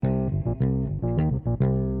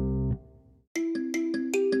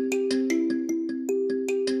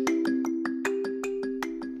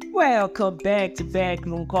Welcome back to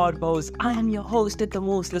Backroom Convos. I am your host at the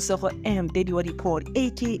most, Lesotho M. Daddy what he called,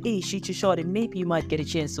 aka Shoot Your Shot, and maybe you might get a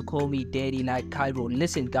chance to call me Daddy like Cairo.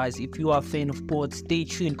 Listen guys, if you are a fan of sports, stay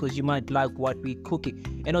tuned because you might like what we're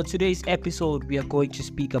cooking. And on today's episode, we are going to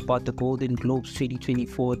speak about the Golden Globes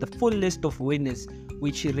 2024, the full list of winners,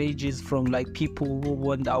 which ranges from like people who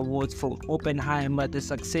won the awards from Oppenheimer, The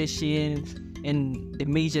Succession, and the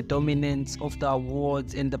major dominance of the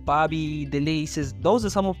awards, and the Barbie, the Laces. Those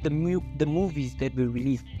are some of the movies that were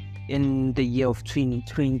released in the year of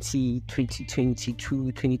 2020,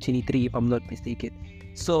 2022, 2023, if I'm not mistaken.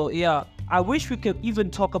 So yeah, I wish we could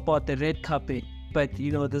even talk about the red carpet, but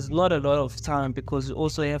there's not a lot of time because we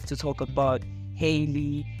also have to talk about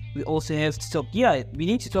Hailey. We also have to talk, we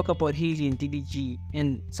need to talk about Hailey and DDG.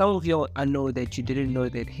 And some of y'all, I know that you didn't know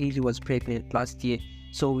that Hailey was pregnant last year.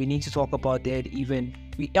 So we need to talk about that. Even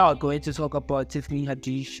we are going to talk about Tiffany,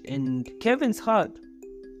 Huddish, and Kevin's Hart.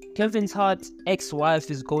 Kevin's Hart's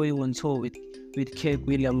ex-wife is going on tour with Kev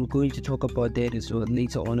Williams. I'm going to talk about that as well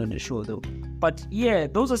later on the show though. But yeah,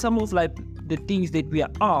 those are some of like the things that we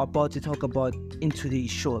are about to talk about in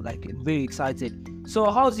today's show. Like, I'm very excited.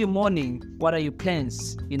 So how's your morning? What are your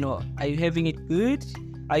plans? Are you having it good?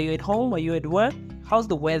 Are you at home? Are you at work? How's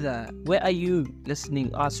the weather? Where are you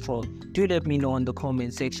listening us from? Do let me know in the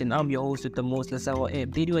comment section. I'm your host with the most, Lesotho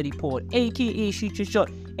M. Daddy Report, aka Shoot Your Shot,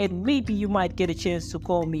 and maybe you might get a chance to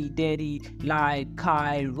call me Daddy like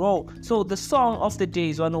Cairo. So the song of the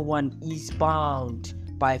day is 101 Eastbound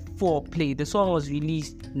by 4Play. The song was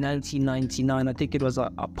released 1999. I think it was a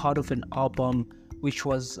part of an album which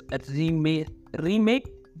was a remade or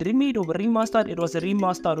remastered. It was a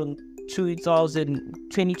remastered on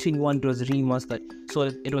 2021. It was remastered, so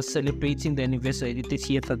it was celebrating the anniversary, the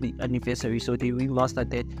 30th anniversary, so they remastered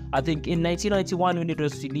that. I think in 1991 when it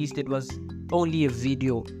was released, it was only a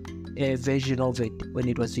video version of it when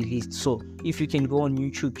it was released. So if you can go on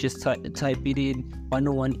YouTube, just type it in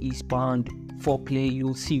 101 Eastbound 4Play,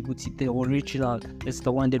 you'll see the original. It's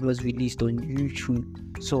the one that was released on YouTube.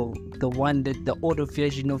 So the one that the older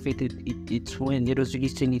version of it's when it was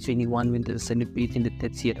released 2021 when they were celebrating the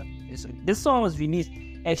 30th. This song was released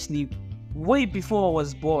actually way before I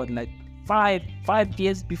was born, like five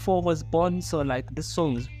years before I was born. So like this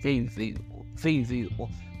song is very, very, very, very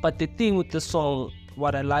old. But the thing with the song,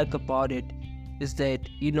 what I like about it is that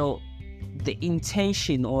the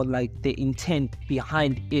intention or like the intent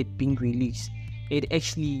behind it being released, it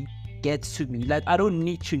actually gets to me. Like, I don't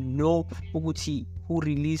need to know who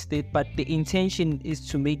released it, but the intention is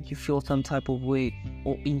to make you feel some type of way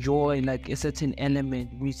or enjoy like a certain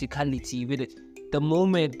element, musicality with it. The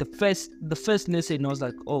moment, the first listen, I was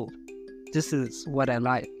like, oh, this is what I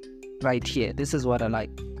like right here. This is what I like.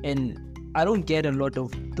 And I don't get a lot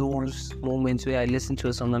of those moments where I listen to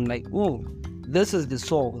a song, I'm like, oh, this is the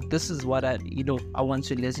song. This is what I want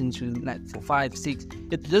to listen to like for 5, 6.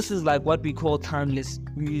 This is like what we call timeless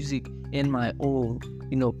music in my own,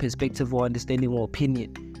 perspective or understanding or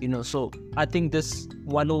opinion. So I think this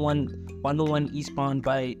 101 Eastbound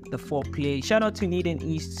by the 4Play. Shout out to Nathan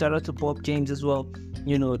East. Shout out to Bob James as well.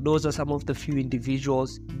 Those are some of the few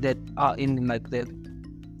individuals that are in like the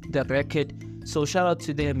record. So shout out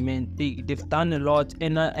to them, man. They've done a lot.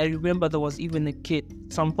 And I remember there was even a kid.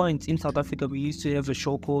 Some point in South Africa, we used to have a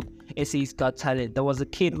show called SA's Got Talent. There was a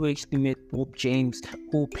kid who actually met Bob James,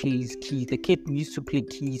 who plays keys. The kid used to play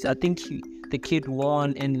keys. I think the kid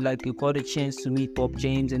won, and like he got a chance to meet Bob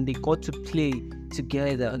James, and they got to play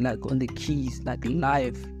together like on the keys, like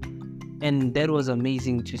live. And that was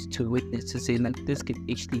amazing just to witness, to say like this could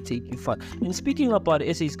actually take you far. And speaking about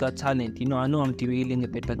SA's Got Talent, I know I'm derailing a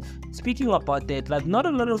bit, but speaking about that, like not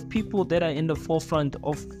a lot of people that are in the forefront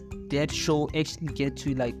of that show actually get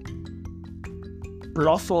to like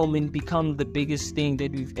blossom and become the biggest thing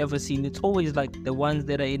that we've ever seen. It's always like the ones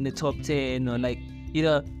that are in the top 10 or like,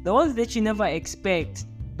 the ones that you never expect.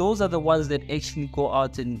 Those are the ones that actually go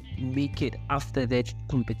out and make it after that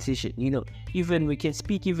competition. Even we can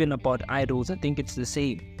speak even about idols. I think it's the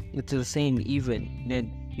same. It's the same even. Then,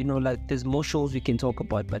 like there's more shows we can talk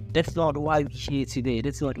about, but that's not why we're here today.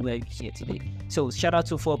 So shout out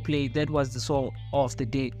to 4Play. That was the song of the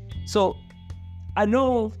day. So I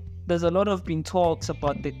know there's a lot of been talks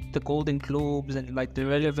about the Golden Globes and like the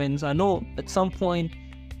relevance. I know at some point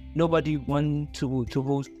nobody wanted to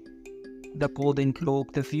host the Golden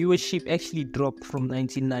Globe. The viewership actually dropped from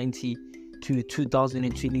 1990 to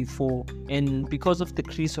 2024, and because of the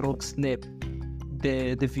Chris Rock snap,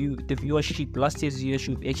 the viewership, last year's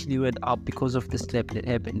viewership actually went up because of the slap that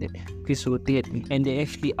happened that Chris Rock did, and they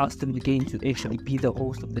actually asked him again to actually be the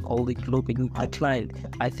host of the Golden Globe, and he declined.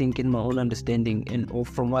 I think, in my own understanding and or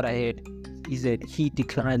from what I heard, reason he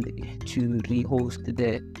declined to rehost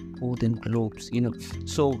the Golden Globes,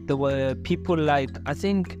 So there were people like, I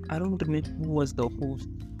don't remember who was the host.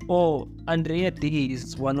 Oh, Andrea Day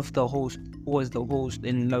is one of the hosts. Who was the host?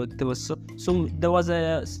 And there was there was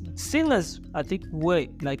a singers. I think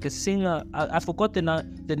like a singer. I forgot the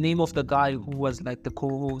name of the guy who was like the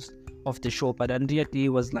co-host of the show, but Andrea Day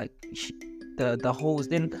was like the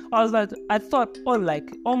host. And I was like, I thought, all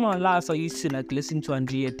my life I used to like listen to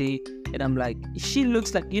Andrea Day, and I'm like, she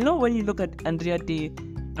looks like, when you look at Andrea Day,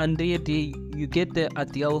 you get the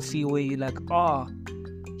Adele feel where you're like,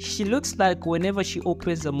 she looks like whenever she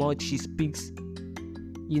opens her mouth, she speaks,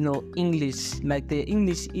 English, like the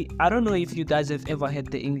English. I don't know if you guys have ever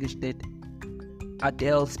heard the English that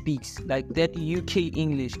Adele speaks, like that UK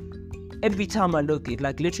English. Every time I look at it,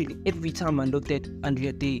 like literally every time I looked at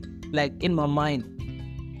Andrea Day, like in my mind,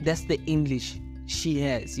 that's the English she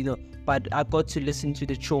has, But I got to listen to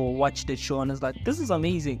the show, watch the show, and I was like, this is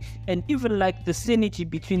amazing. And even like the synergy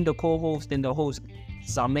between the co-host and the host,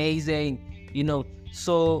 it's amazing,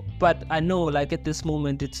 So, but I know like at this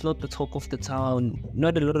moment, it's not the talk of the town.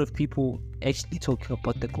 Not a lot of people actually talking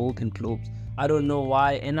about the Golden Globes. I don't know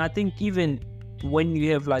why. And I think even when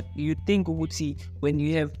you have like, you think Uti, when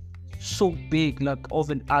you have so big like of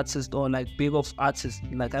an artist or like big of artists,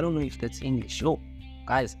 like I don't know if that's English. Oh,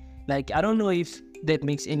 guys, like I don't know if that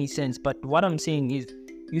makes any sense. But what I'm saying is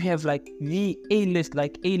you have like the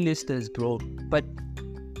A-listers, bro. But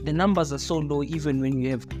the numbers are so low even when you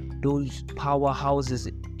have those powerhouses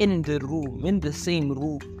in the same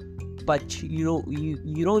room, but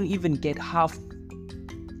you don't even get half,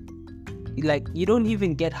 like you don't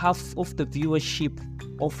even get half of the viewership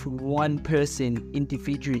of one person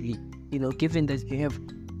individually, given that you have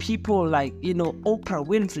people like, Oprah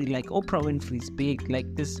Winfrey's big, like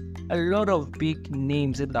there's a lot of big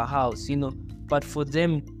names in the house, but for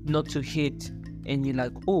them not to hit, and you're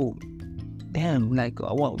like, oh damn, like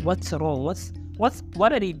what's wrong,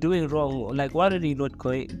 what are they doing wrong? Like, what are they not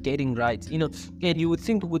getting right? And you would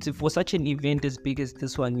think for such an event as big as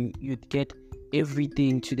this one, you'd get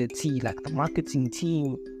everything to the T. Like the marketing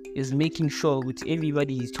team is making sure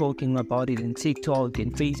everybody is talking about it in TikTok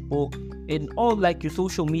and Facebook and all like your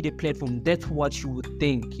social media platform. That's what you would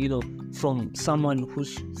think, from someone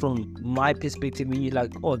who's from my perspective. And you're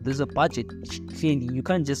like, oh, there's a budget. Clearly, you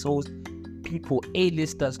can't just host people,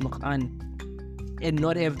 A-listers, and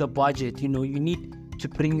not have the budget. You need to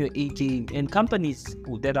bring your A game. And companies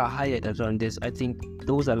that are hired around this, I think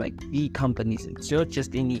those are like the companies. It's not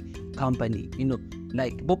just any company,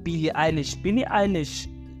 like Billie Eilish,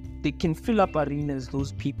 they can fill up arenas,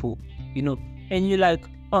 those people, and you're like,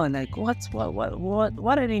 oh, like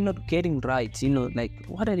what are they not getting right? Like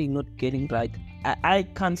what are they not getting right? I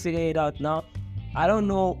can't figure it out now. I don't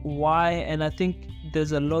know why, and I think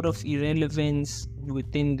there's a lot of irrelevance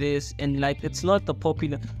within this, and like it's not the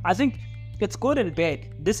popular. I think it's good and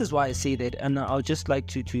bad. This is why I say that, and I'll just like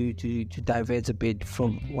to divert a bit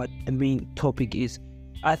from what the main topic is.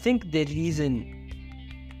 I think the reason,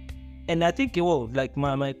 and I think like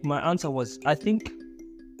my answer was, I think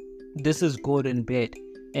this is good and bad,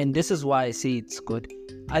 and this is why I say it's good.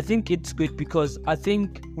 I think it's good because I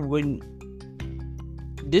think when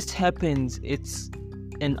this happens, it's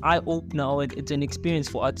an eye-opener, and it's an experience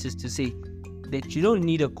for artists to say that you don't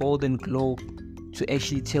need a Golden Globe to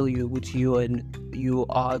actually tell you what you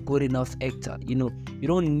are a good enough actor. You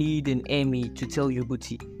don't need an Emmy to tell you what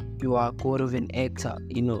you are good of an actor.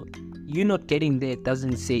 You're not getting there. It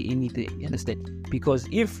doesn't say anything. You understand? Because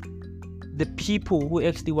if the people who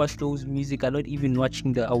actually watch those music are not even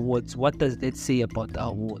watching the awards, what does that say about the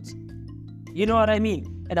awards? You know what I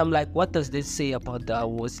mean? And I'm like, what does this say about the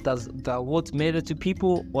awards? Does the awards matter to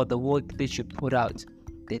people, or the work they should put out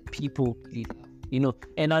that people love?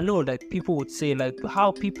 And I know that people would say like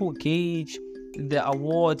how people gauge the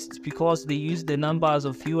awards, it's because they use the numbers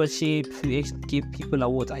of viewership to actually give people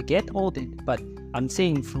awards. I get all that, but I'm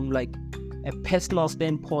saying from like a personal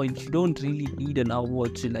standpoint, you don't really need an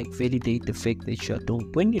award to like validate the fact that you're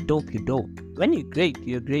dope. When you're dope, you're dope. When you're great,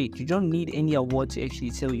 you're great. You don't need any award to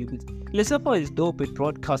actually tell you. Lesepo is dope at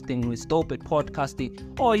broadcasting, is dope at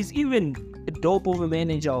podcasting, or is even a dope of a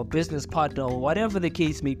manager or business partner or whatever the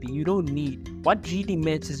case may be. You don't need. What really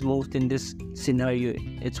matters most in this scenario,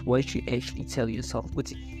 it's what you actually tell yourself.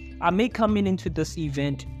 I may come into this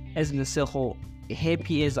event as Lesepo,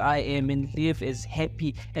 happy as I am, and live as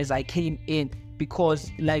happy as I came in,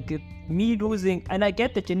 because like me losing, and I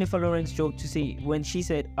get the Jennifer Lawrence joke to say when she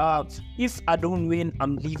said, if I don't win,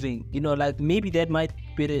 I'm leaving. Like maybe that might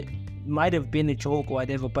have been a joke or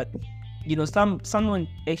whatever, but someone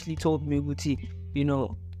actually told me,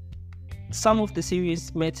 some of the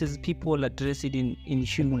serious matters people address it in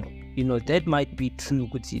humor. That might be true.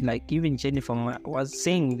 Like even Jennifer was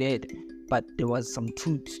saying that, but there was some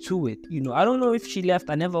truth to it. I don't know if she left.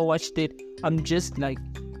 I never watched it. I'm just like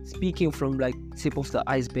speaking from like tip of the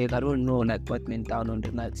iceberg. I don't know like what went down on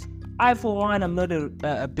the nights. I, for one, I'm not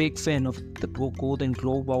a big fan of the Golden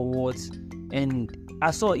Globe Awards, and I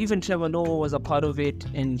saw even Trevor Noah was a part of it,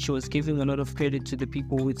 and she was giving a lot of credit to the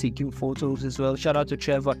people who were taking photos as well. Shout out to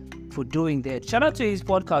Trevor for doing that. Shout out to his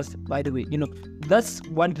podcast, by the way. That's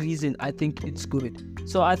one reason I think it's good.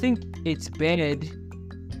 So I think it's bad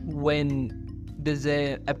when there's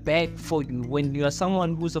a bag for you, when you are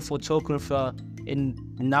someone who's a photographer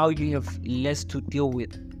and now you have less to deal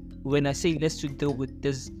with. When I say less to deal with,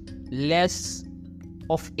 there's less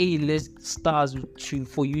of A-list stars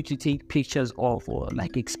for you to take pictures of, or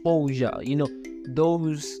like exposure,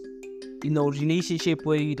 those relationship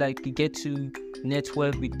where you like get to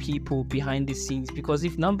network with people behind the scenes. Because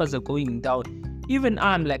if numbers are going down, even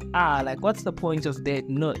I'm like what's the point of that?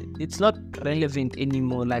 No, it's not relevant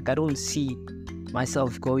anymore. Like I don't see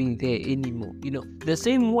myself going there anymore. The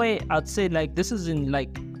same way I'd say, like, this is in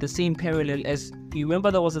like the same parallel as, you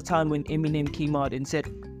remember there was a time when Eminem came out and said,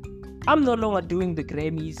 I'm no longer doing the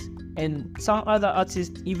Grammys, and some other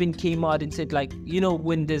artists even came out and said, like,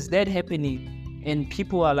 when there's that happening and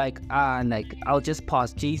people are like, like, I'll just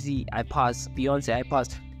pass. Jay-Z, I pass. Beyonce, I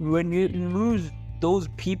pass. When you lose those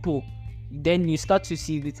people, then you start to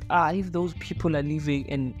see that, if those people are leaving,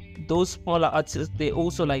 and those smaller artists, they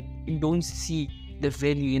also like don't see the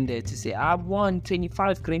value in there to say, I won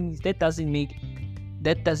 25 Grammys. That doesn't make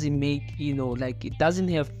like, it doesn't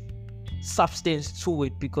have substance to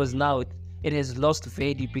it, because now it has lost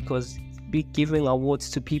value, because be giving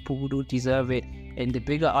awards to people who don't deserve it, and the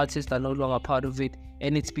bigger artists are no longer part of it,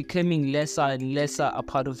 and it's becoming lesser and lesser a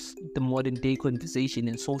part of the modern day conversation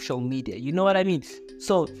in social media. You know what I mean?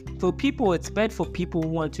 So for people, it's bad for people who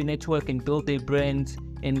want to network and build their brands,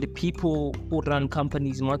 and the people who run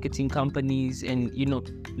companies, marketing companies, and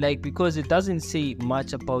like, because it doesn't say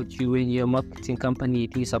much about you when you're a marketing company.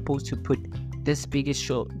 You're supposed to put this biggest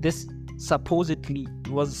show, this supposedly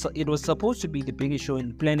was supposed to be the biggest show in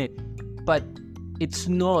the planet, but it's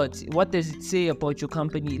not. What does it say about your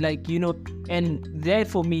company? Like, and that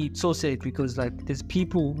for me, it's so sad, because like there's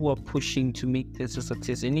people who are pushing to make this a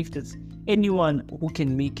success, and if there's anyone who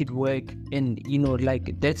can make it work, and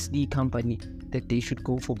like, that's the company that they should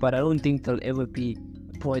go for. But I don't think there'll ever be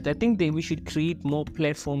a point. I think that we should create more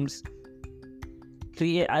platforms.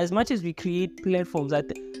 As much as we create platforms, I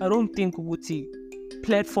don't think we would see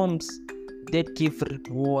platforms that give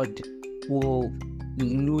reward will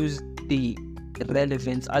lose the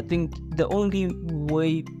relevance. I think the only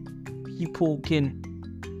way people can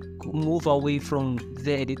move away from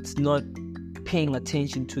that, it's not paying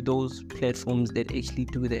attention to those platforms that actually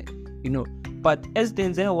do that, But as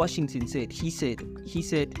Denzel Washington said, he said,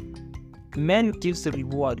 man gives the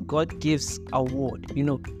reward, God gives award.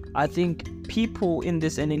 I think people in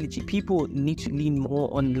this analogy, people need to lean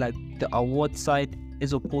more on like the award side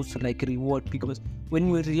as opposed to like reward, because when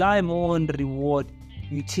we rely more on the reward,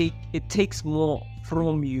 it takes more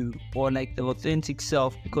from you, or like the authentic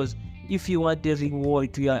self. Because if you want the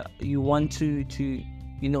reward, you want to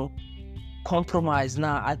compromise.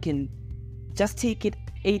 Now I can just take it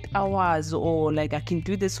 8 hours, or like I can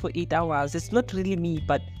do this for 8 hours. It's not really me,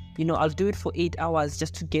 but I'll do it for 8 hours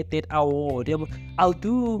just to get that award. I'll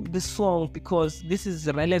do the song because this is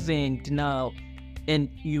relevant now. And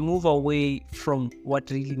you move away from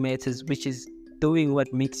what really matters, which is doing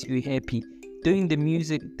what makes you happy, doing the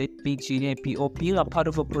music that makes you happy, or being a part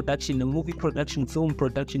of a production, a movie production, film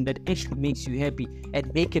production that actually makes you happy,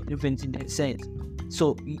 and make a difference in that sense.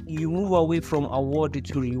 So you move away from award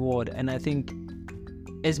to reward. And I think,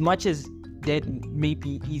 as much as that may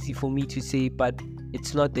be easy for me to say, but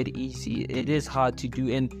it's not that easy. It is hard to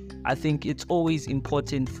do. And I think it's always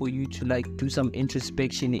important for you to like do some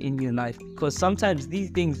introspection in your life, because sometimes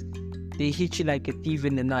these things, they hit you like a thief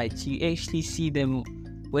in the night. You actually see them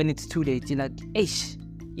when it's too late. You're like,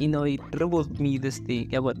 it dribbled me this day.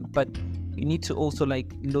 Yeah, but you need to also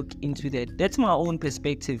like look into that. That's my own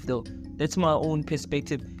perspective, though. That's my own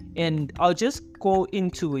perspective. And I'll just go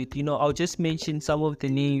into it. I'll just mention some of the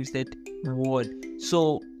names that won.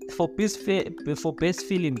 So for best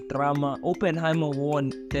film drama, Oppenheimer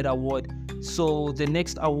won that award. So the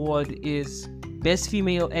next award is best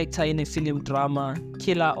female actor in a film drama.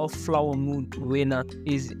 Killer of Flower Moon winner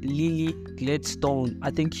is Lily Gladstone.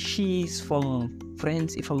 I think she's from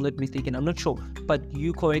France, if I'm not mistaken. I'm not sure, but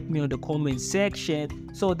you correct me on the comment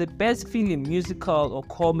section. So the best film, musical or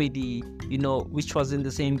comedy, which was in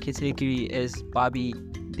the same category as Barbie,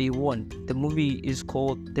 they won. The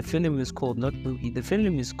film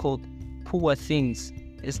is called Poor Things.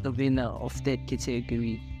 Is the winner of that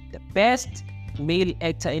category. The best male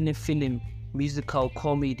actor in a film, musical,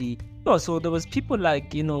 comedy. Oh, so there was people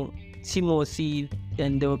like, Timothy,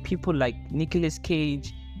 and there were people like Nicolas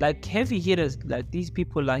Cage, like heavy hitters. Like these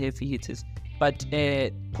people are heavy hitters. But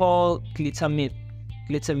Paul Glittermith,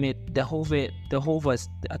 the Hovers,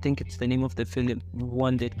 I think it's the name of the film,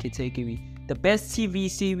 won that category. The best TV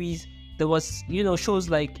series, there was, shows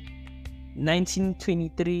like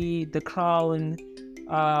 1923, The Crown,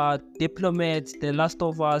 Diplomat, The Last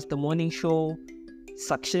of Us, The Morning Show.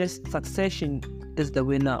 Succession is the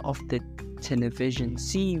winner of the television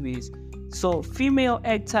series. So female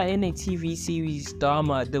actor in a TV series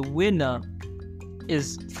drama, the winner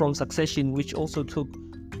is from Succession, which also took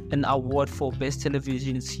an award for best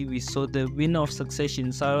television series. So the winner of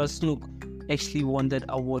Succession, Sarah Snook, actually won that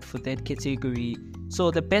award for that category.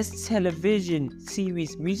 So the best television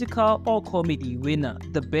series, musical or comedy winner,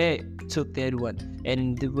 The Bear took that one.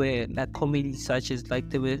 And there were like comedies such as, like,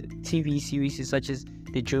 there were TV series such as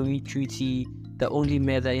The Jury Duty, The Only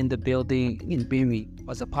Murder in the Building in Barry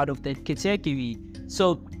was a part of that category.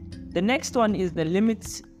 So the next one is the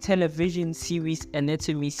Limit Television Series,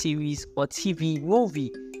 Anatomy Series, or TV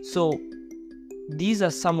Movie. So these are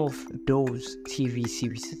some of those TV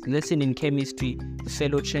series. Lesson in Chemistry,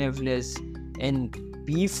 Fellow Travelers, and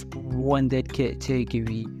Beef won that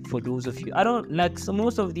category. For those of you, I don't like, so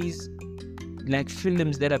most of these like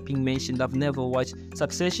films that are being mentioned, I've never watched.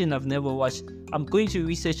 Succession, I've never watched. I'm going to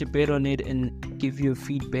research a bit on it and give you a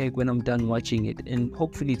feedback when I'm done watching it, and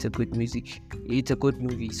hopefully it's a good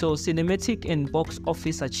movie. So cinematic and box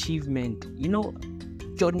office achievement,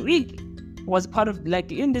 John Wick was part of,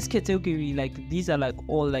 like, in this category. Like, these are like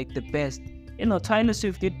all like the best. Taylor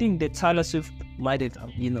Swift, you think that Taylor Swift might have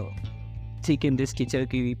taken this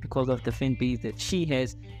category because of the fan base that she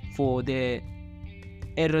has for the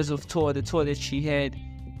Eras of Tour, the tour that she had,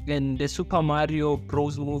 and the Super Mario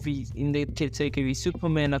Bros. Movies in the category,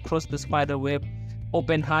 Superman Across the Spider-Web,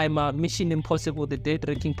 Oppenheimer, Mission Impossible, The Dead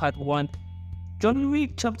Reckoning Part 1, John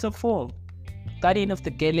Wick Chapter 4, Guardian of the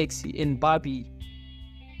Galaxy, and Barbie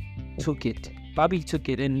took it.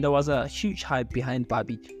 And there was a huge hype behind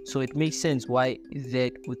Barbie, so it makes sense why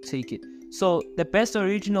that would take it. So the best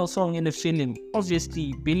original song in the film,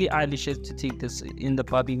 obviously Billie Eilish has to take this in the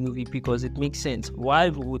Barbie movie because it makes sense. Why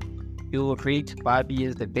would you rate Barbie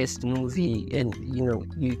as the best movie, and you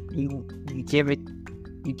give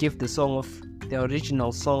the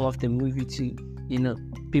original song of the movie to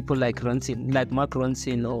people like Mark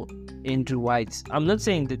Ronson or Andrew White. I'm not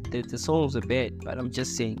saying that the songs are bad, but I'm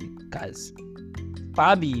just saying, guys,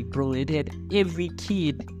 Barbie, bro, it had every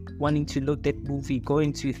kid wanting to look that movie,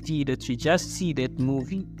 going to a theater to just see that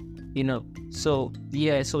movie, So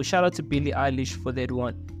yeah, so shout out to Billie Eilish for that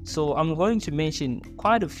one. So I'm going to mention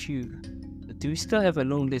quite a few. Do we still have a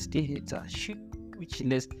long list? It's a huge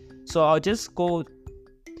list. So I'll just go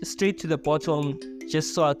straight to the bottom,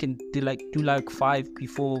 just so I can do like 5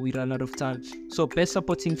 before we run out of time. So best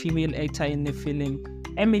supporting female actor in the film,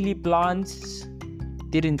 Emily Blunt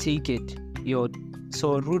didn't take it.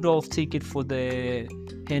 So Rudolph take it for the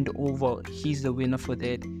Handover. He's the winner for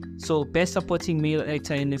that. So best supporting male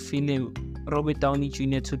actor in the film, Robert Downey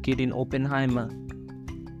Jr. took it in Oppenheimer.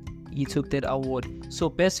 He took that award. So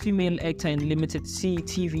best female actor in limited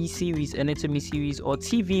TV series, Anatomy Series, or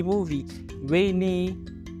TV movie, Renee,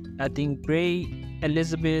 I think Bray,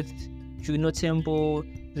 Elizabeth, Juno Temple,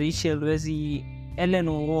 Rachel Rizzi, Ellen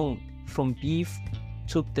Wong from Beef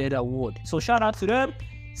took that award. So shout out to them.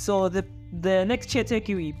 So the next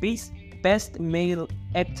category, best male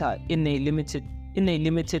actor in a limited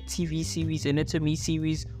TV series, Anatomy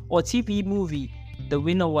Series, or TV movie. The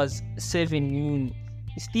winner was Stephen Yeun.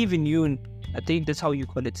 I think that's how you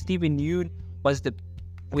call it. Stephen Yeun was the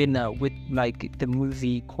winner with like the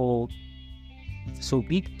movie called. So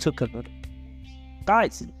we took a lot,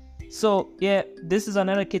 guys. So yeah, this is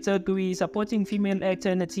another category, supporting female actor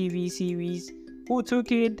in a TV series. Who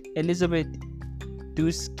took it? Elizabeth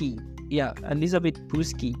Dusky. Yeah, Elizabeth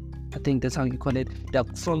Dusky. I think that's how you call it.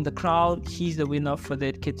 From The Crown, he's the winner for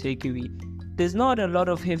that category. There's not a lot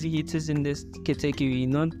of heavy hitters in this category,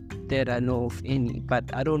 not that I know of any,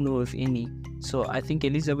 but I don't know of any. So I think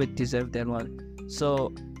Elizabeth deserved that one.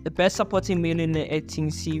 So the best supporting male in the acting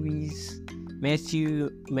series, Matthew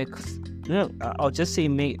McFadden.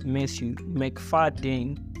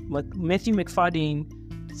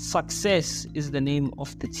 Success is the name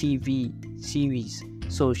of the TV series.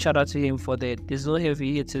 So shout out to him for that. There's no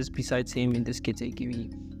heavy hitters besides him in this category.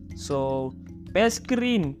 So best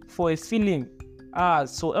screen for a film,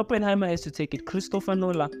 So Oppenheimer has to take it. Christopher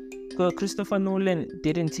Nolan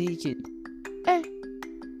didn't take it.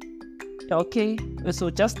 Okay, so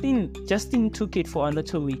Justin took it for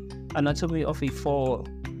Anatomy of a Fall.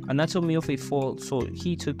 So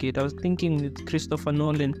he took it. I was thinking that Christopher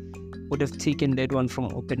Nolan would have taken that one from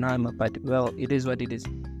Oppenheimer, but well, it is what it is.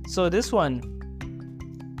 So this one,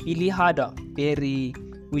 really harder,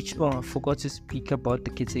 which I forgot to speak about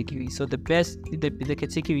the category. So the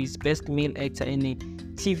category is best male actor in a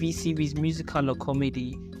TV series, musical or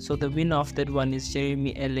comedy. So the winner of that one is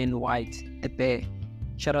Jeremy Allen White, the Bear.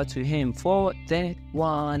 Shout out to him for that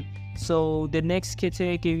one. So the next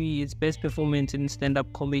category is best performance in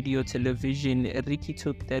stand-up comedy or television. Ricky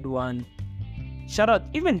took that one. Shout out,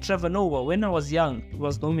 even Trevor Noah, when I was young,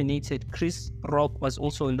 was nominated. Chris Rock was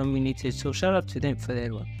also nominated. So shout out to them for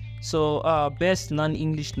that one. So best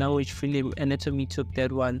non-English language film, Anatomy took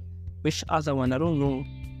that one. Which other one? I don't know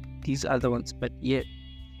these other ones, but yeah.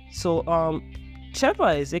 So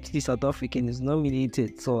Trevor is actually South African, is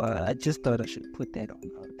nominated, so I just thought I should put that on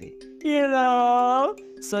out there.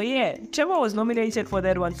 So yeah, Trevor was nominated for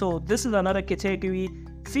that one. So this is another category: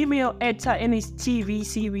 female actor in a TV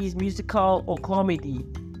series, musical or comedy.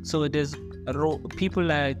 So there's people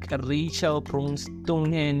like Rachel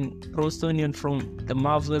Brosnahan from The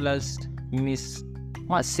Marvelous Miss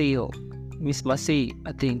Marseille,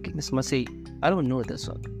 I think. Miss Marseille. I don't know this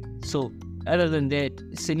one. So other than that,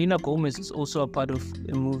 Selena Gomez is also a part of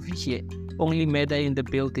a movie here. Only Murder in the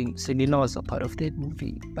Building. Selena was a part of that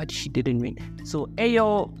movie, but she didn't win. So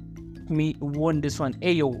Ayo won this one.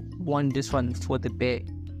 Ayo won this one for The Bear.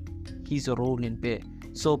 He's a role in Bear.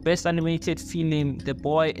 So best animated film, The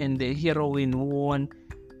Boy and the Heroine won.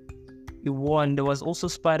 He won. There was also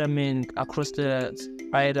Spider-Man Across the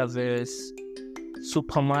Spider-Verse.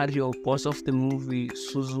 Super Mario, boss of the movie,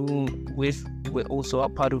 Suzu were also a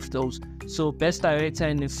part of those. So best director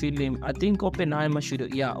in the film, I think Oppenheimer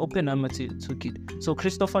took it. So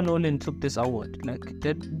Christopher Nolan took this award. Like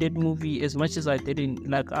that movie, as much as I didn't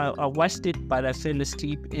like, I watched it but I fell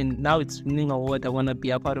asleep, and now it's winning award. I want to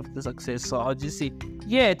be a part of the success. So I'll just say,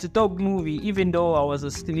 yeah, it's a dope movie, even though I was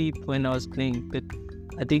asleep when I was playing. But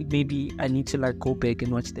I think maybe I need to like go back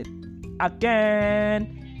and watch that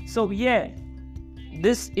again. So yeah,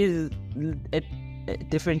 this is a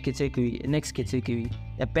different category. Next category,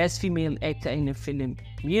 the best female actor in a film,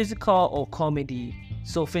 musical or comedy.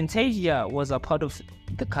 So Fantasia was a part of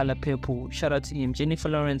The Color Purple. Shout out to him. Jennifer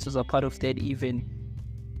Lawrence was a part of that even.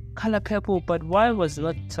 Color Purple, but why was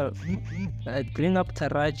not bring up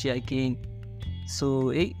Taraji again?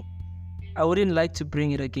 So I wouldn't like to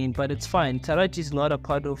bring it again, but it's fine. Taraji is not a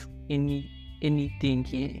part of anything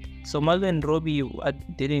here. So Margot Robbie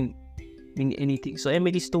didn't mean anything. So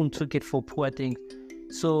Emily Stone took it for Poor Things.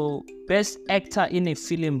 So best actor in a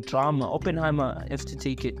film drama, Oppenheimer has to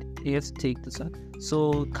take it. He has to take this one.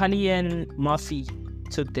 So Cillian Murphy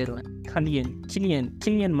took that one.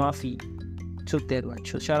 Cillian Murphy took that one.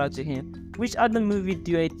 So shout out to him. Which other movie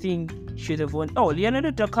do I think should have won? Oh,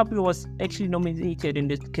 Leonardo DiCaprio was actually nominated in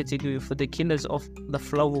this category for The Killers of the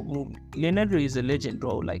Flower Moon. Leonardo is a legend,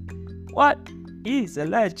 bro. Like, what? He's a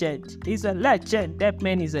legend. That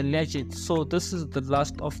man is a legend. So this is the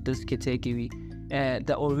last of this category.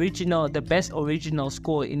 The best original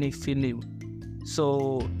score in a film.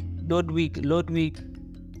 So Ludwig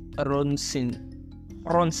Ronsten.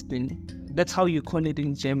 That's how you call it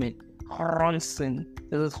in German. Ronsten.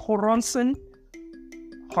 Is it Horonsen?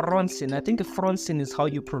 I think Fronsen is how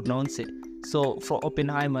you pronounce it. So for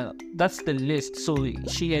Oppenheimer, that's the list. So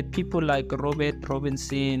she had people like Robert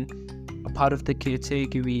Robinson, a part of the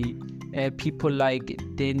category, people like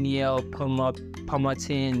Daniel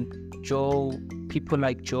Palmerton, people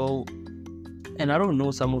like Joe, and I don't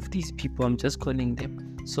know some of these people, I'm just calling them.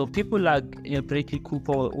 So people like Bradley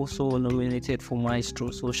Cooper were also nominated for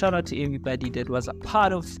Maestro. So shout out to everybody that was a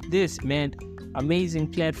part of this, man.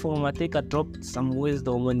 Amazing platform. I think I dropped some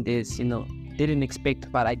wisdom on this, didn't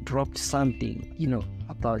expect, but I dropped something,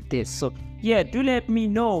 about this. So yeah, do let me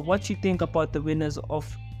know what you think about the winners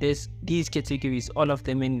of these categories, all of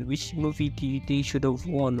them, and which movie do you think should have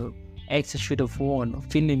won, or actor should have won, or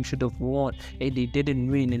film should have won, and they didn't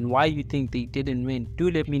win, and why you think they didn't win. Do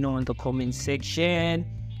let me know in the comment section.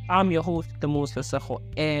 I'm your host, the most Saho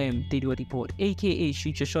M Video Report, aka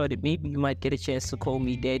Shoot Your Shot. Maybe you might get a chance to call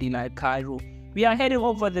me Daddy like Cairo. We are heading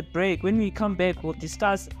over the break. When we come back, we'll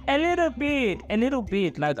discuss a little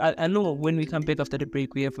bit. Like, I know when we come back after the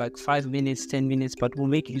break, we have like 5 minutes, 10 minutes, but we'll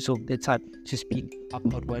make use of the time to speak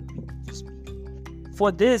about what we want to speak.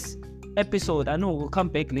 For this episode, I know we'll come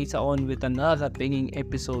back later on with another banging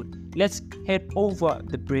episode. Let's head over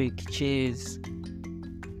the break. Cheers.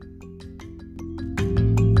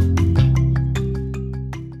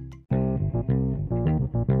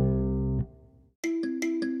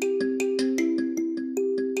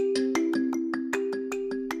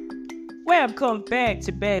 Welcome back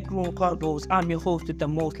to Bedroom Convos. I'm your host with the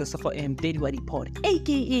most, Lucifer M. Daddy Waddy Pod,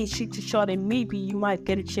 aka Shoot to Shot, and maybe you might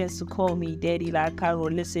get a chance to call me Daddy like Cairo.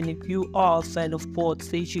 Listen, if you are a fan of Pod,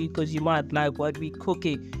 stay tuned because you might like what we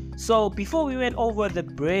cooking. So before we went over the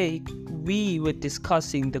break, we were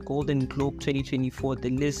discussing the Golden Globe 2024,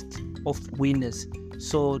 the list of winners.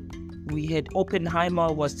 So we had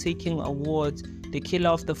Oppenheimer was taking awards, The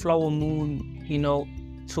Killer of the Flower Moon,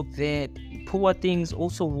 took that. Poor Things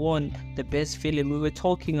also won the best film. We were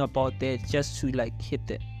talking about that just to hit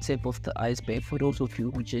the tip of the iceberg for those of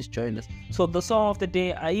you who just joined us. So the song of the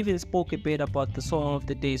day, I even spoke a bit about the song of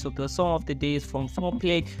the day. So the song of the day is from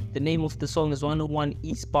Foreplay. The name of the song is 101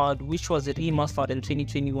 Eastbound, which was remastered in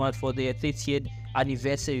 2021 for their 30th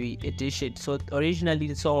anniversary edition. So originally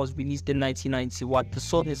the song was released in 1991. The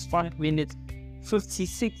song is 5 minutes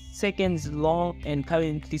 56 seconds long and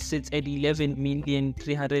currently sits at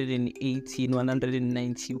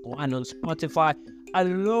 11,318,191 on Spotify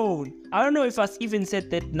alone. I don't know if I even said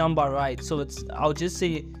that number right, so I'll just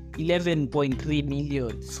say 11.3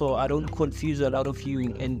 million, so I don't confuse a lot of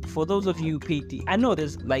you. And for those of you who pay I know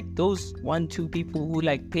there's those 1-2 people who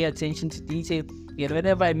pay attention to detail. Yeah,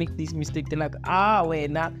 whenever I make this mistake, they're like,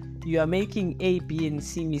 you are making A, B, and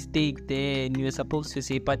C mistake there, and you're supposed to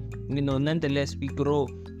say, but nonetheless we grow.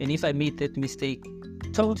 And if I made that mistake,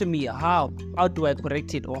 talk to me. How do I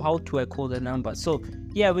correct it, or how do I call the number? So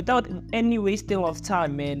yeah, without any wasting of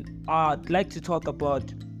time, man, I'd like to talk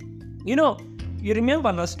about, you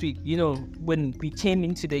remember last week, when we came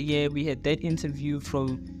into the year, we had that interview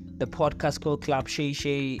from the podcast called Club Shay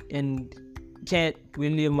Shay, and Kat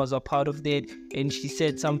William was a part of that, and she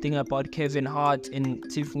said something about Kevin Hart and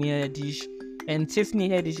Tiffany Haddish, and Tiffany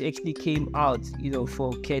Haddish actually came out,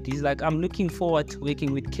 for Kat. He's like, I'm looking forward to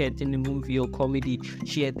working with Kat in a movie or comedy.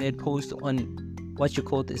 She had that post on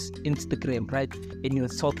Instagram, right? And he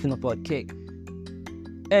was talking about Kat,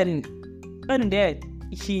 and that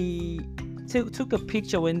he took a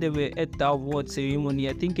picture when they were at the award ceremony.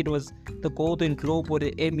 I think it was the Golden Globe or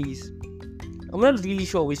the Emmys. I'm not really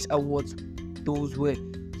sure which awards those were.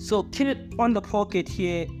 So Kid on the pocket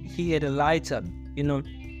here, he had a lighter,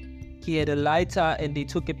 he had a lighter, and they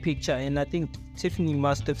took a picture, and I think Tiffany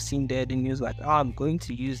must have seen that, and he was like, I'm going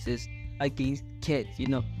to use this against Kat,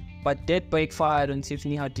 but that backfired on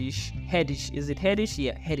Tiffany Haddish. Is it Haddish?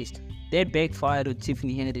 Yeah, Haddish. That backfired on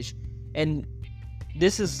Tiffany Haddish, and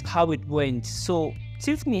this is how it went. So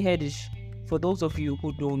Tiffany Haddish, for those of you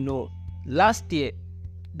who don't know, last year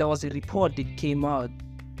there was a report that came out.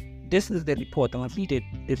 This is the report. I'm going to read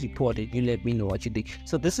the report, and you let me know what you think.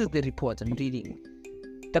 So this is the report I'm reading.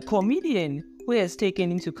 The comedian who was taken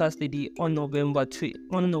into custody on November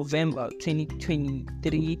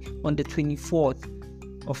 2023 on the 24th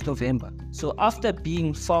of November. So after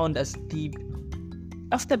being found asleep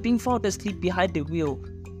behind the wheel,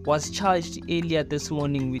 was charged earlier this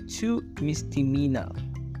morning with 2 misdemeanor.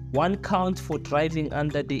 1 count for driving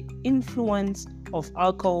under the influence of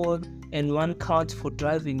alcohol, and 1 count for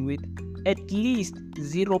driving with at least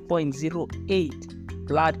 0.08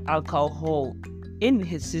 blood alcohol in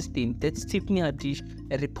his system. That's Tiffany Haddish,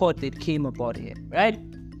 a report that came about here, right?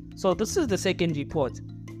 So this is the second report.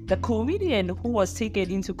 The comedian who was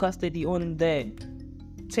taken into custody on the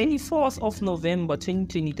 24th of November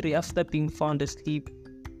 2023 after being found asleep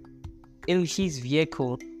in his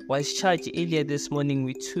vehicle was charged earlier this morning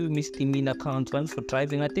with 2 misdemeanor counts, 1 for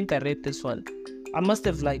driving. I think I read this one. I must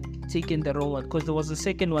have taken the wrong one, because there was a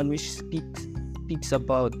second one which speaks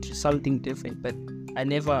about something different, but I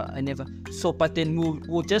never. So, but then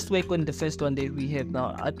we'll just work on the first one that we have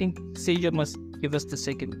now. I think Saja must give us the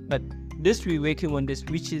second, but this we're working on this,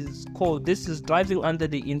 which is called, this is driving under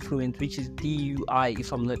the influence, which is DUI,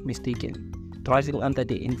 if I'm not mistaken. Driving under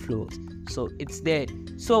the influence. So it's there.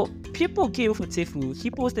 So people came for Tiffany.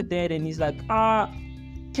 He posted that, and he's like,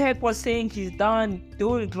 Kat was saying he's done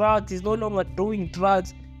doing drugs, he's no longer doing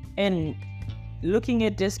drugs. And looking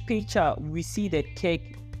at this picture, we see that Kat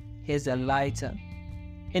has a lighter.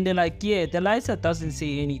 And they're like, yeah, the lighter doesn't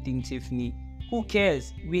say anything, Tiffany. Who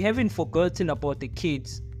cares? We haven't forgotten about the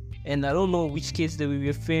kids. And I don't know which kids they were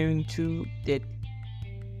referring to, that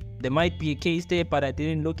there might be a case there, but I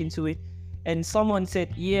didn't look into it. And someone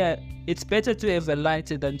said, yeah, it's better to have a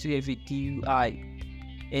lighter than to have a DUI.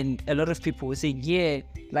 And a lot of people were saying, yeah,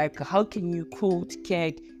 how can you quote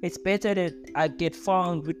Kat? It's better that I get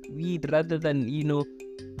found with weed rather than,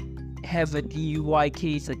 have a DUI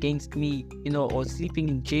case against me, or sleeping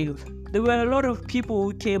in jail. There were a lot of people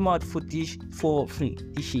who came out for who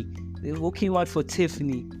came out for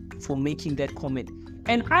Tiffany for making that comment.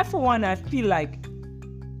 And I, for one, I feel like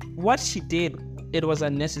what she did, it was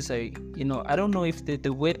unnecessary. I don't know if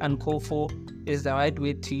the word uncalled for is the right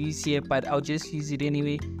way to use here, but I'll just use it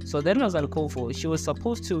anyway. So that was uncalled for. She was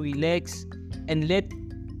supposed to relax and let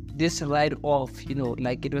this ride off,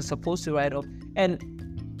 like it was supposed to ride off. And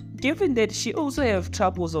given that she also have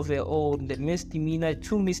troubles of her own, the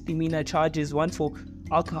two misdemeanor charges, one for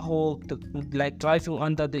alcohol, like driving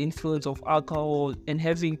under the influence of alcohol and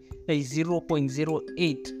having a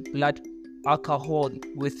 0.08 blood alcohol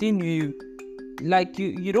within you, like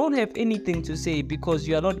you don't have anything to say, because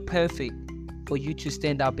you are not perfect for you to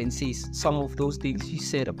stand up and say some of those things you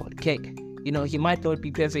said about Cake. He might not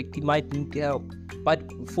be perfect, he might need help, but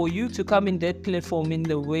for you to come in that platform in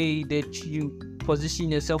the way that you position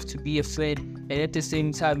yourself to be a friend, and at the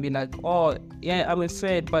same time be like, oh yeah, I'm a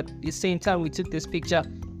friend, but at the same time we took this picture,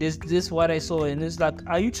 this what I saw, and it's like,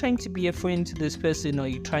 are you trying to be a friend to this person, or are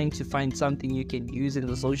you trying to find something you can use in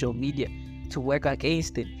the social media to work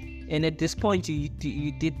against it? And at this point you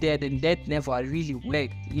did that, and that never really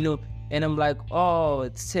worked, and I'm like, oh,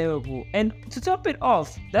 it's terrible. And to top it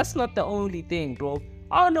off, that's not the only thing, bro.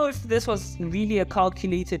 I don't know if this was really a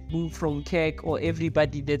calculated move from Cake or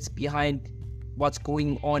everybody that's behind what's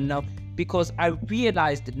going on now, because I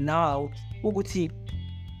realized now,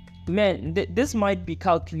 man, this might be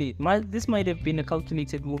calculated. This might have been a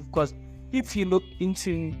calculated move, because if you look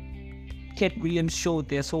into Cat Williams' show,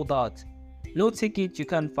 they're sold out. No ticket, you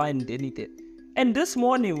can't find anything. And this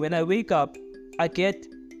morning when I wake up, I get,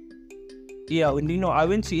 I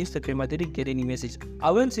went to Instagram, I didn't get any message.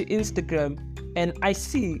 I went to Instagram and I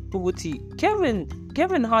see Kevin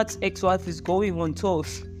Hart's ex-wife is going on tour.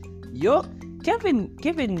 Yo, Kevin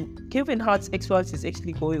Hart's ex-wife is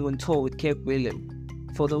actually going on tour with Cake Williams.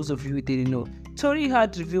 For those of you who didn't know, Tory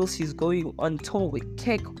Hart reveals he's going on tour with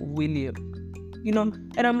Cake Williams.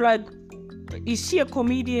 And I'm like, is she a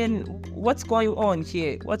comedian? What's going on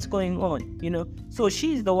here? What's going on? So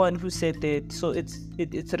she's the one who said that. So it's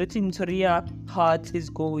written, Tory Hart is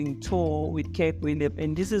going tour with Cake Williams,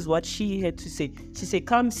 and this is what she had to say. She said,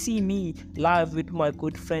 come see me live with my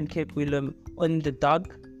good friend Cake Williams on the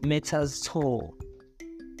Dark Matters tour.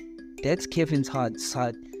 That's Kevin Hart's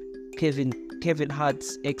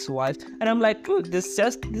ex-wife, and I'm like, this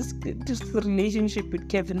relationship with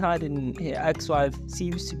Kevin Hart and her ex-wife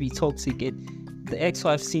seems to be toxic, and the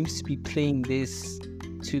ex-wife seems to be playing this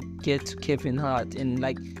to get to Kevin Hart, and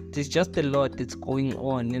like there's just a lot that's going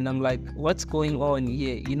on, and I'm like, what's going on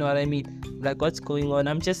here? You know what I mean? Like, what's going on?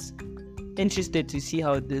 I'm just interested to see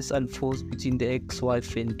how this unfolds between the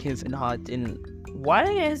ex-wife and Kevin Hart, and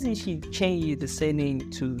why hasn't she changed the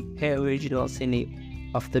surname to her original surname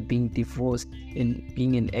after being divorced and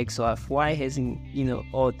being an ex-wife? Why hasn't,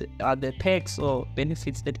 or the other perks or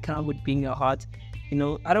benefits that come with being a Hart?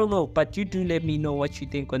 I don't know, but you do let me know what you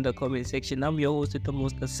think on the comment section. I'm your host with the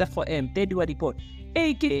most, Sefo M, Daddy What Report,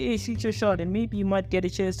 aka Future Shot, and maybe you might get a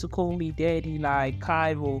chance to call me Daddy like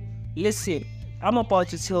Cairo. Listen, I'm about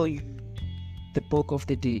to tell you the book of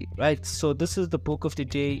the day, right? So this is the book of the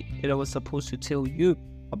day that I was supposed to tell you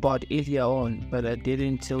about earlier on, but I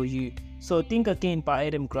didn't tell you. So Think Again by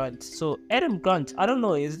Adam Grant. So Adam Grant, I don't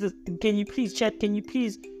know, can you please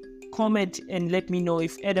comment and let me know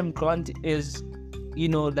if Adam Grant is,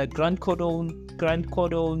 like Grant Cardone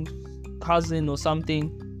cousin or something,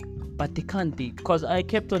 but they can't be, because I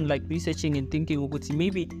kept on like researching and thinking,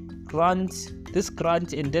 maybe this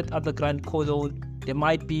Grant and that other Grant Cardone, they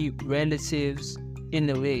might be relatives in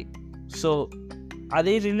a way. So are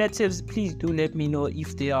they relatives? Please do let me know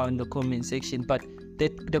if they are in the comment section. But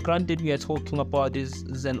the Grant that we are talking about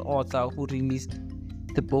is an author who released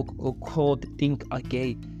the book called Think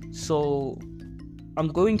Again. So I'm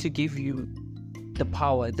going to give you the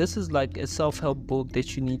power. This is like a self-help book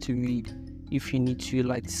that you need to read if you need to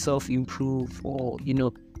like self-improve or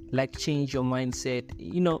like change your mindset.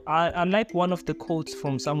 I like one of the quotes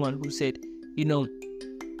from someone who said,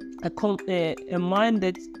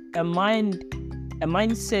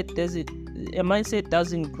 a mindset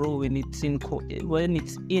doesn't grow when it's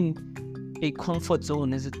in a comfort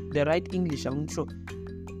zone. Is it the right English? I'm not sure.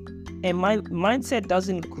 A mindset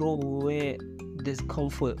doesn't grow where there's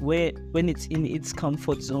comfort, when it's in its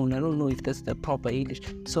comfort zone. I don't know if that's the proper English.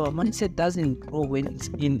 So a mindset doesn't grow when it's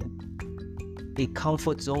in a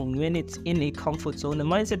comfort zone. When it's in a comfort zone, a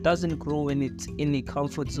mindset doesn't grow when it's in a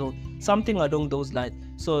comfort zone. Something along those lines.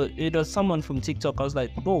 So it was someone from TikTok. I was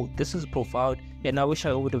like, bro, this is profound, and I wish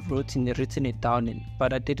I would have written it down,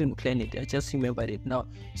 but I didn't plan it. I just remembered it now.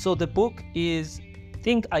 So the book is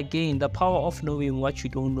Think Again: The Power of Knowing What You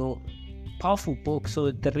Don't Know. Powerful book. So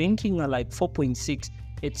the ranking are like 4.6.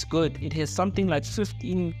 It's good. It has something like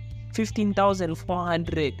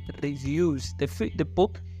 15,400 reviews. The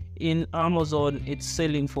book in Amazon, it's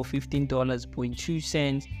selling for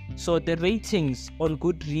 $15.2. So the ratings on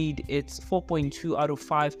Goodread, it's 4.2 out of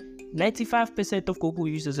 5. 95% of Google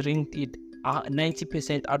users ranked it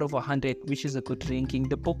 90% out of 100, which is a good ranking.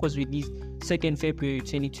 The book was released 2nd February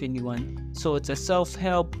 2021. So it's a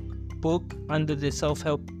self-help book under the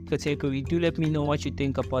self-help category. Do let me know what you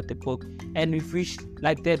think about the book. And we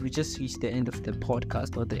just reached the end of the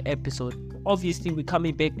podcast or the episode. Obviously, we're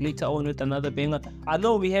coming back later on with another banger. I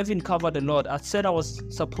know we haven't covered a lot. I said I was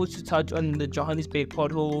supposed to touch on the Johannesburg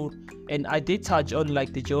pothole, and I did touch on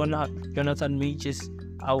like the Jonathan Majors.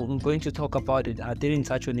 I'm going to talk about it. I didn't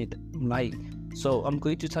touch on it. I'm lying. So I'm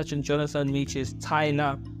going to touch on Jonathan Majors,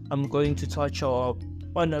 Tyler. I'm going to touch on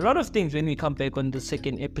a lot of things when we come back on the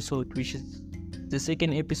second episode, which is the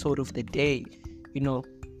second episode of the day,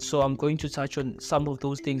 So I'm going to touch on some of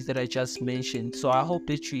those things that I just mentioned. So I hope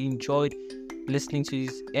that you enjoyed listening to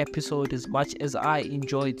this episode as much as I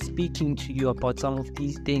enjoyed speaking to you about some of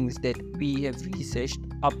these things that we have researched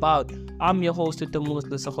about. I'm your host with the most,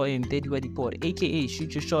 Lesahoyim Daddy Wadiport, aka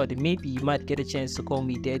Shoot Your Shot, and maybe you might get a chance to call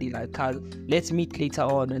me Daddy like Kyle. Let's meet later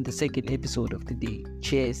on in the second episode of the day.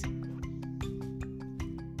 Cheers.